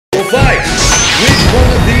one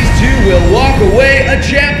of these two will walk away a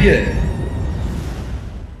champion.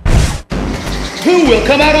 Who will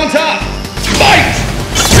come out on top? Fight!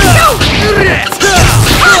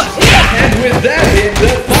 And with that hit, the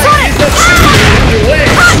fight is officially underway.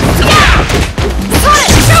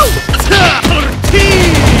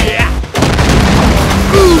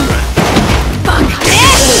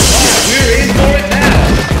 We're in for it now.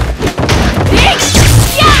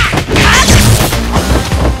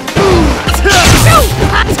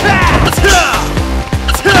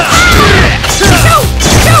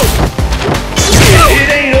 It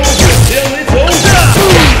ain't over till it's over.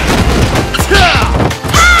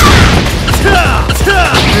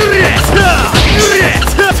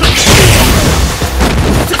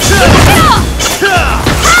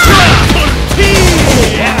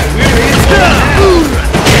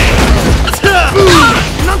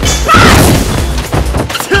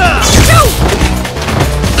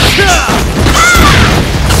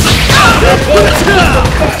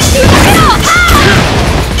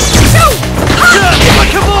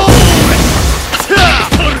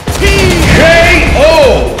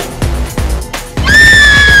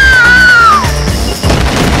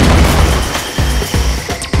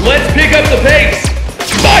 Let's pick up the pace!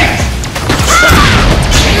 Fight!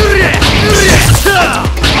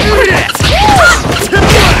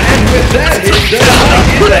 And with that hit, the fight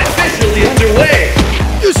is officially underway!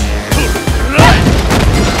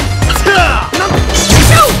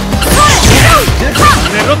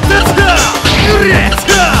 All bets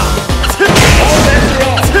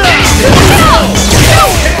are off!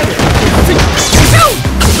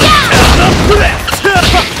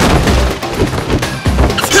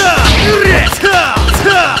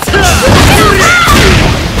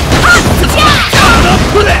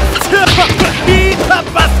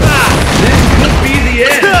 This could be the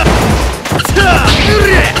end!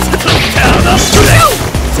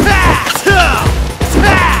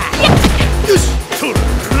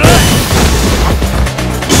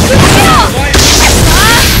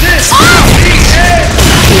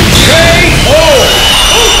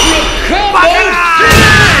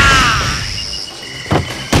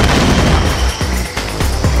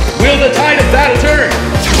 Will the tide of battle turn?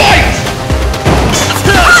 Fight!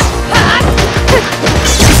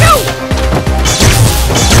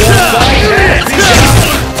 The fight has begun!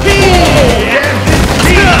 And this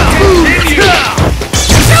team continues!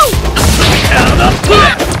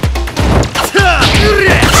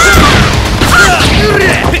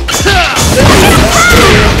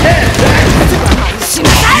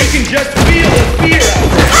 You can just feel the fear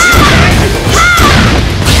out there!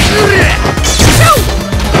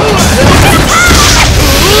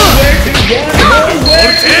 Where to run or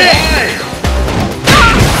where to hide?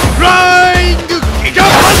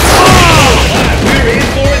 We're in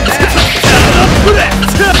for it now! It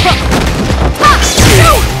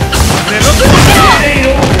ain't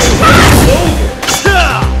over until it's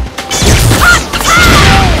over!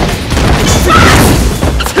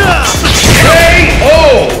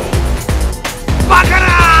 KO!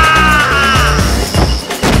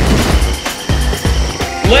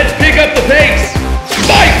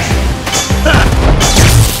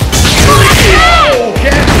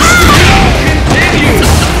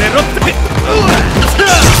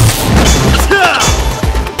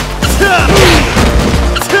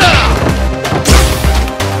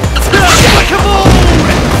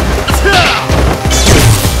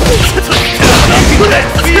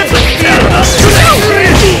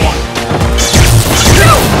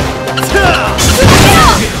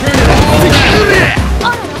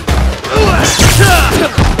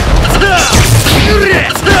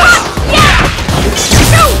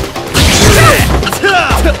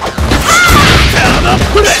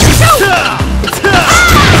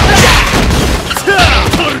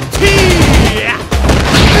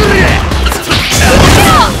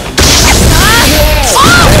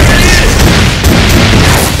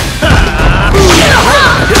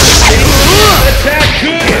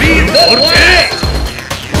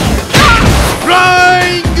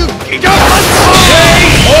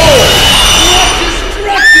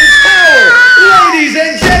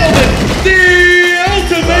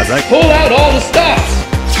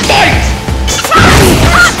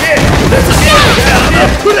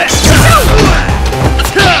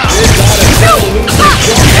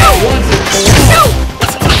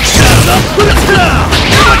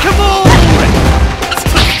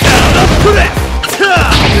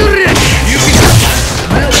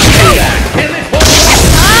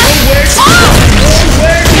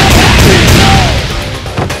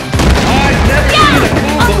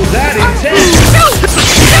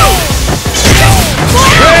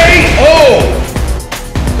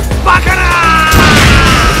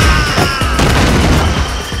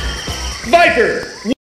 Viper.